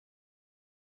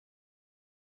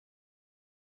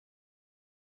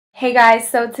Hey guys,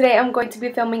 so today I'm going to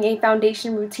be filming a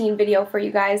foundation routine video for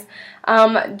you guys.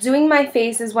 Doing my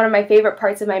face is one of my favorite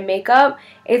parts of my makeup.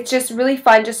 It's just really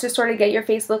fun just to sort of get your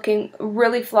face looking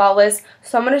really flawless.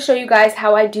 So I'm going to show you guys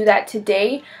how I do that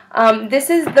today. This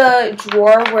is the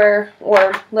drawer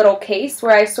or little case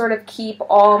where I sort of keep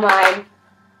all my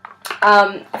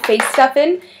face stuff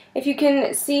in, if you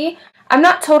can see. I'm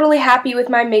not totally happy with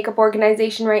my makeup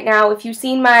organization right now. If you've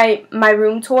seen my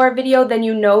room tour video, then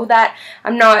you know that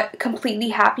I'm not completely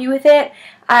happy with it.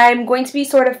 I'm going to be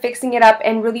sort of fixing it up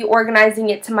and really organizing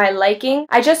it to my liking.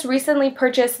 I just recently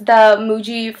purchased the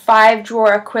Muji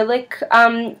 5-drawer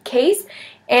acrylic case,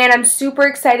 and I'm super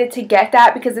excited to get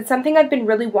that because it's something I've been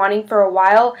really wanting for a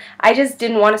while. I just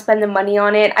didn't want to spend the money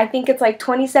on it. I think it's like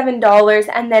 $27,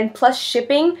 and then plus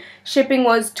shipping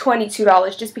was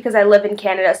 $22 just because I live in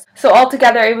Canada. So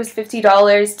altogether it was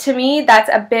 $50. To me, that's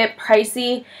a bit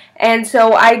pricey. And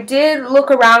so I did look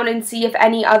around and see if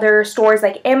any other stores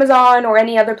like Amazon or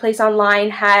any other place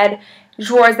online had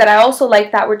drawers that I also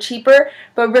liked that were cheaper,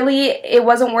 but really it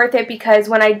wasn't worth it because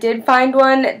when I did find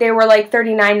one, they were like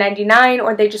 $39.99,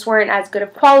 or they just weren't as good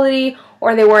of quality,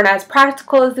 or they weren't as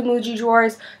practical as the Muji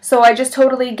drawers. So I just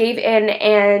totally gave in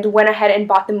and went ahead and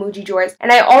bought the Muji drawers.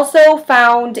 And I also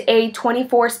found a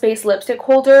 24 space lipstick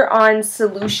holder on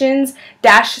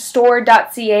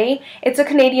solutions-store.ca. It's a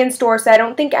Canadian store, so I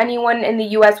don't think anyone in the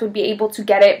US would be able to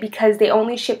get it because they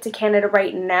only ship to Canada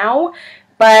right now.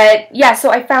 But yeah, so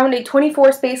I found a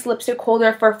 24 space lipstick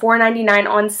holder for $4.99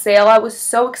 on sale. I was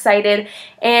so excited,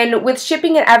 and with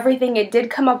shipping and everything, it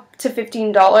did come up to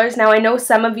 $15. Now I know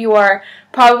some of you are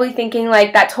probably thinking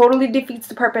like that totally defeats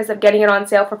the purpose of getting it on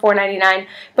sale for $4.99,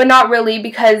 but not really,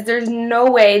 because there's no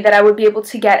way that I would be able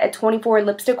to get a 24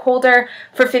 lipstick holder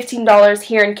for $15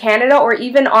 here in Canada or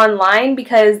even online,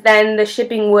 because then the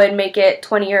shipping would make it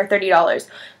 $20 or $30.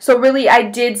 So really I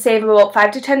did save about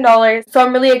 $5 to $10. So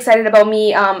I'm really excited about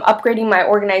me upgrading my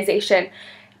organization.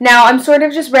 Now, I'm sort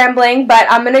of just rambling, but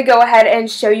I'm going to go ahead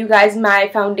and show you guys my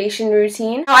foundation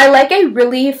routine. Now, I like a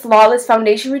really flawless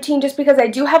foundation routine just because I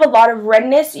do have a lot of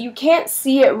redness. You can't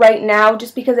see it right now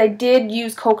just because I did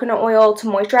use coconut oil to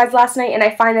moisturize last night, and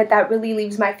I find that that really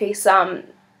leaves my face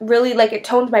really, like, it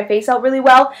tones my face out really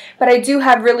well. But I do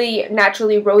have really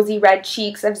naturally rosy red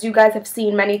cheeks, as you guys have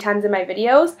seen many times in my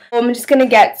videos. I'm just going to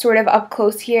get sort of up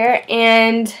close here,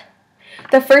 and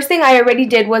the first thing I already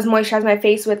did was moisturize my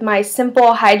face with my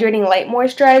Simple Hydrating Light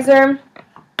Moisturizer.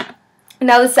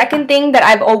 Now the second thing that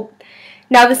I've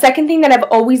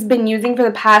always been using for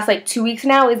the past like 2 weeks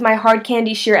now is my Hard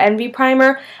Candy Sheer Envy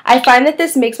Primer. I find that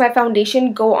this makes my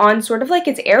foundation go on sort of like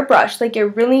it's airbrushed. Like, it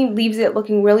really leaves it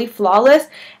looking really flawless,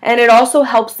 and it also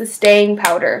helps the staying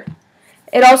powder.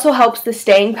 So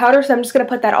I'm just going to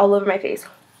put that all over my face.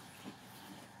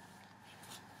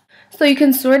 So you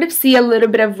can sort of see a little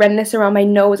bit of redness around my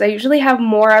nose. I usually have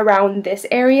more around this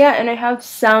area, and I have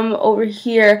some over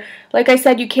here. Like I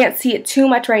said, you can't see it too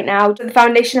much right now. The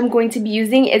foundation I'm going to be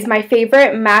using is my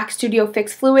favorite MAC Studio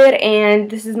Fix Fluid, and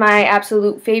this is my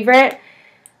absolute favorite.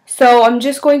 So I'm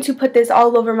just going to put this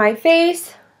all over my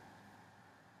face.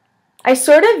 I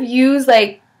sort of use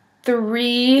like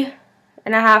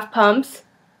 3.5 pumps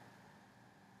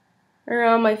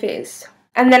around my face.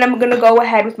 And then I'm going to go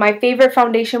ahead with my favorite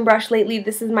foundation brush lately.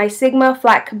 This is my Sigma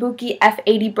Flat Kabuki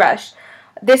F80 brush.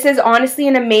 This is honestly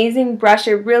an amazing brush.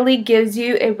 It really gives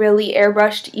you a really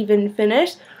airbrushed even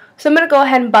finish. So I'm going to go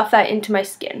ahead and buff that into my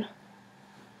skin.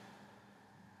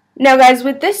 Now guys,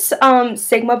 with this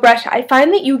Sigma brush, I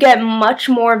find that you get much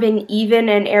more of an even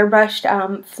and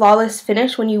airbrushed flawless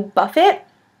finish when you buff it.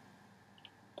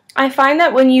 I find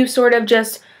that when you sort of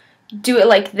just do it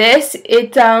like this,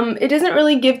 it doesn't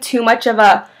really give too much of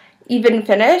a even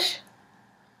finish.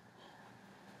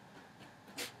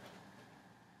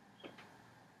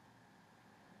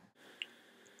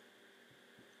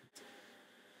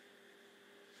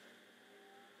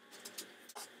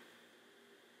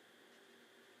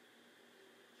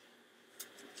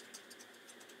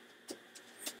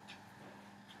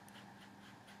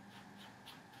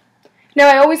 Now,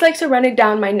 I always like to run it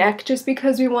down my neck just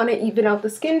because we want to even out the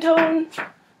skin tone.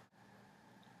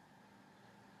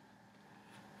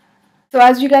 So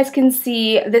as you guys can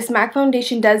see, this MAC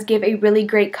foundation does give a really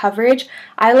great coverage.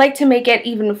 I like to make it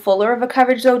even fuller of a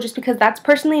coverage though, just because that's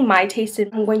personally my taste.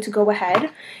 And I'm going to go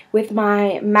ahead with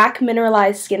my MAC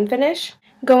Mineralized Skin Finish.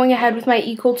 Going ahead with my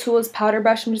Equal Tools powder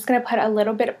brush, I'm just going to put a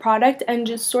little bit of product and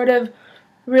just sort of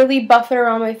really buff it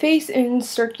around my face in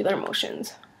circular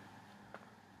motions.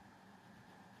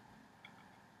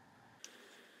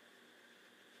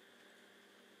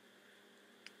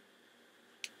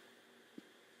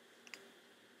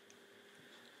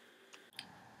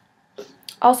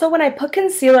 Also, when I put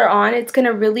concealer on, it's going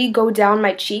to really go down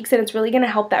my cheeks, and it's really going to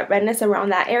help that redness around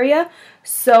that area.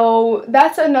 So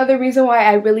that's another reason why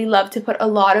I really love to put a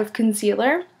lot of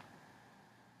concealer,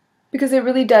 because it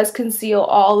really does conceal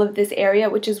all of this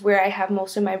area, which is where I have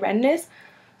most of my redness.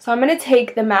 So I'm going to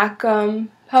take the MAC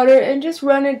powder and just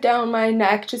run it down my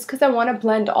neck, just because I want to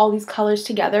blend all these colors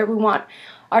together. We want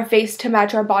our face to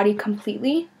match our body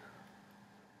completely.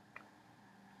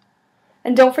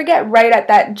 And don't forget right at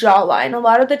that jawline. A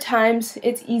lot of the times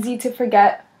it's easy to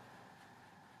forget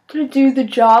to do the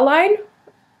jawline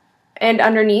and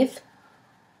underneath.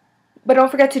 But don't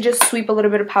forget to just sweep a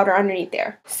little bit of powder underneath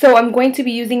there. So I'm going to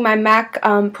be using my MAC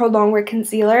Pro-longwear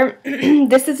concealer.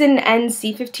 This is in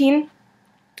NC15.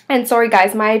 And sorry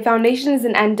guys, my foundation is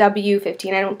in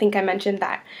NW15. I don't think I mentioned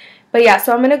that. But yeah,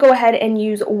 so I'm going to go ahead and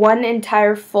use one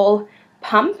entire full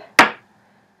pump.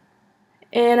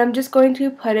 And I'm just going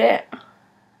to put it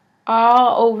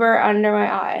all over under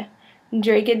my eye. And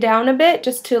drag it down a bit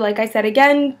just to, like I said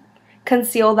again,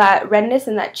 conceal that redness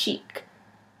in that cheek.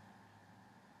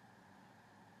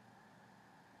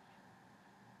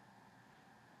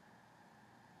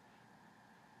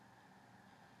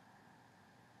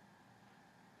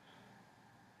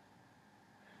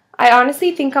 I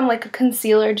honestly think I'm like a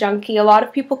concealer junkie. A lot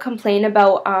of people complain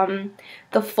about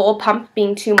the full pump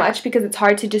being too much because it's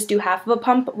hard to just do half of a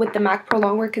pump with the MAC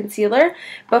Pro-longwear concealer.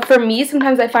 But for me,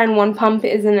 sometimes I find one pump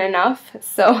isn't enough.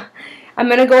 So I'm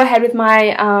going to go ahead with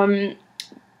my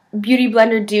Beauty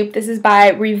Blender dupe. This is by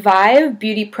Revive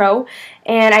Beauty Pro,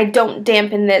 and I don't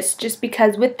dampen this just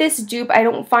because with this dupe I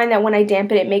don't find that when I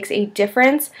dampen it makes a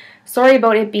difference. Sorry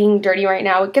about it being dirty right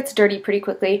now. It gets dirty pretty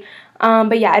quickly.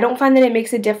 But yeah, I don't find that it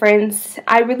makes a difference.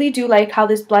 I really do like how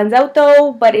this blends out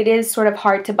though, but it is sort of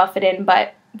hard to buff it in,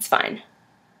 but it's fine.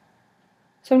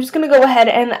 So I'm just going to go ahead,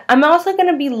 and I'm also going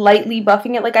to be lightly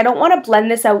buffing it. Like, I don't want to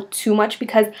blend this out too much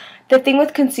because the thing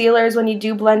with concealer is when you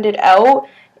do blend it out,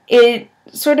 it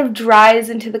sort of dries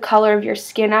into the color of your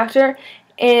skin after,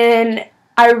 and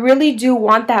I really do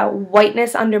want that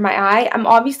whiteness under my eye. I'm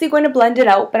obviously going to blend it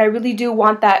out, but I really do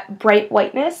want that bright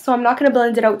whiteness, so I'm not going to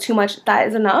blend it out too much. That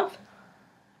is enough.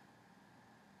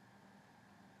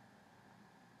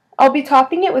 I'll be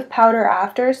topping it with powder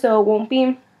after, so it won't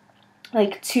be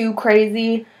like too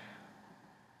crazy.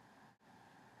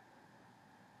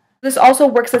 This also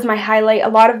works as my highlight. A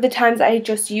lot of the times I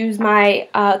just use my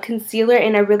concealer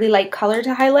in a really light color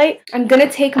to highlight. I'm going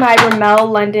to take my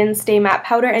Rimmel London Stay Matte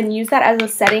powder and use that as a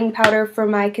setting powder for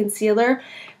my concealer.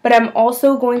 But I'm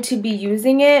also going to be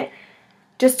using it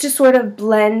just to sort of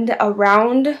blend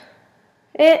around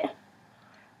it.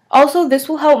 Also, this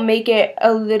will help make it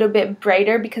a little bit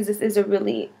brighter because this is a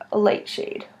really light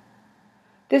shade.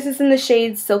 This is in the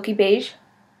shade Silky Beige.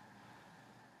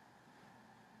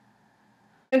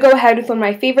 I'm going to go ahead with one of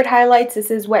my favorite highlights. This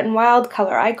is Wet n Wild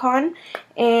ColorIcon,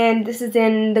 and this is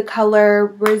in the color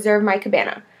Reserve My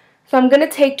Cabana. So I'm going to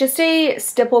take just a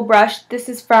stipple brush. This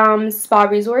is from Spa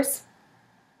Resource.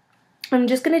 I'm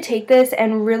just going to take this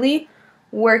and really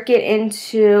work it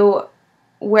into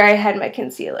where I had my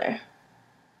concealer.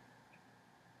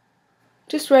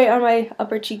 Just right on my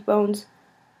upper cheekbones.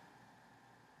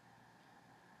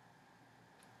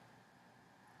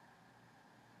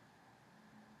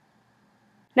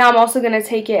 Now I'm also going to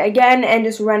take it again and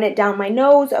just run it down my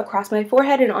nose, across my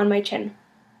forehead, and on my chin.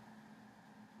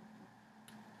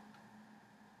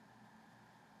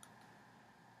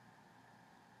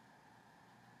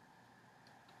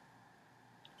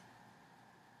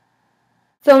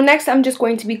 So next I'm just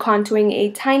going to be contouring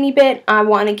a tiny bit. I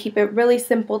want to keep it really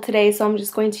simple today, so I'm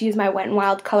just going to use my Wet n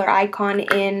Wild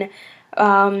ColorIcon in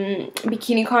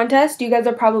Bikini Contest. You guys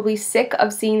are probably sick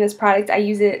of seeing this product. I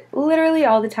use it literally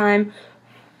all the time.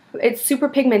 It's super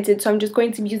pigmented, so I'm just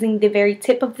going to be using the very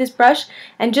tip of this brush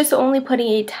and just only putting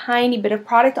a tiny bit of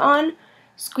product on,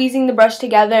 squeezing the brush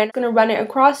together, and I'm going to run it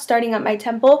across, starting at my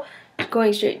temple,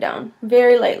 going straight down,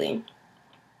 very lightly.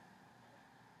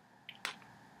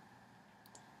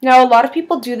 Now, a lot of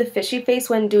people do the fishy face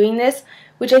when doing this,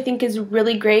 which I think is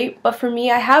really great, but for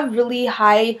me, I have really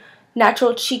high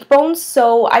natural cheekbones,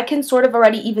 so I can sort of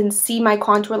already even see my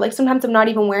contour. Like, sometimes I'm not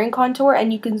even wearing contour,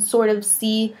 and you can sort of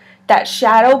see that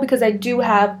shadow because I do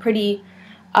have pretty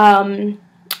good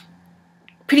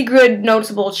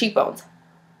noticeable cheekbones.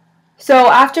 So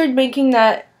after making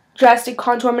that drastic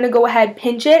contour, I'm going to go ahead,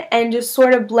 pinch it, and just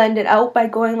sort of blend it out by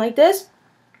going like this.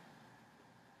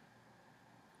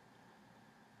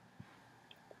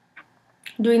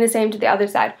 Doing the same to the other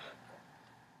side.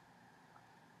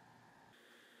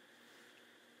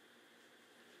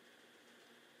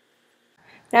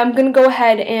 Now I'm going to go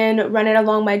ahead and run it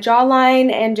along my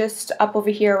jawline and just up over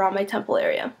here around my temple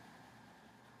area.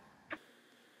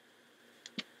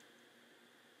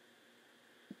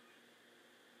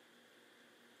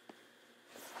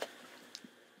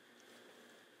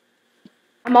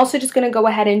 I'm also just going to go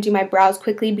ahead and do my brows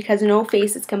quickly because no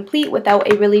face is complete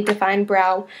without a really defined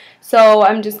brow. So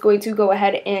I'm just going to go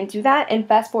ahead and do that and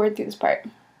fast forward through this part.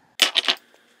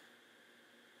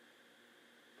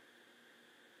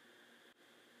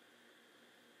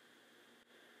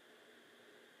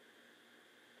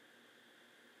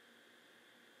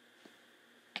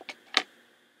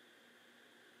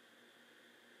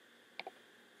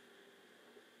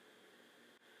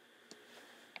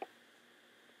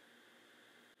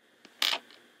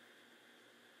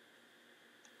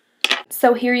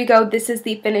 So here you go, this is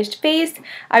the finished face.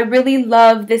 I really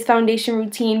love this foundation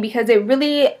routine because it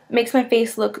really makes my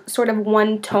face look sort of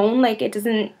one tone, like it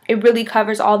really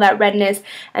covers all that redness,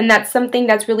 and that's something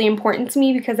that's really important to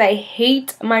me because I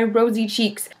hate my rosy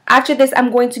cheeks. After this,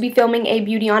 I'm going to be filming a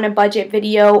beauty on a budget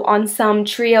video on some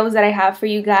trios that I have for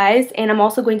you guys, and I'm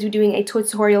also going to be doing a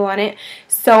tutorial on it.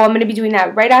 So I'm going to be doing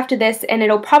that right after this, and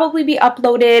it'll probably be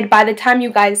uploaded by the time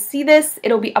you guys see this.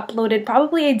 It'll be uploaded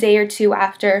probably a day or two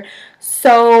after.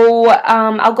 So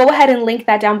I'll go ahead and link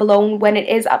that down below when it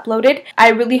is uploaded. I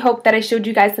really hope that I showed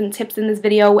you guys some tips in this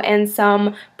video and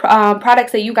some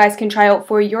products that you guys can try out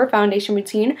for your foundation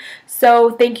routine.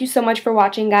 So thank you so much for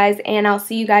watching, guys, and I'll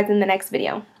see you guys in the next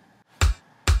video.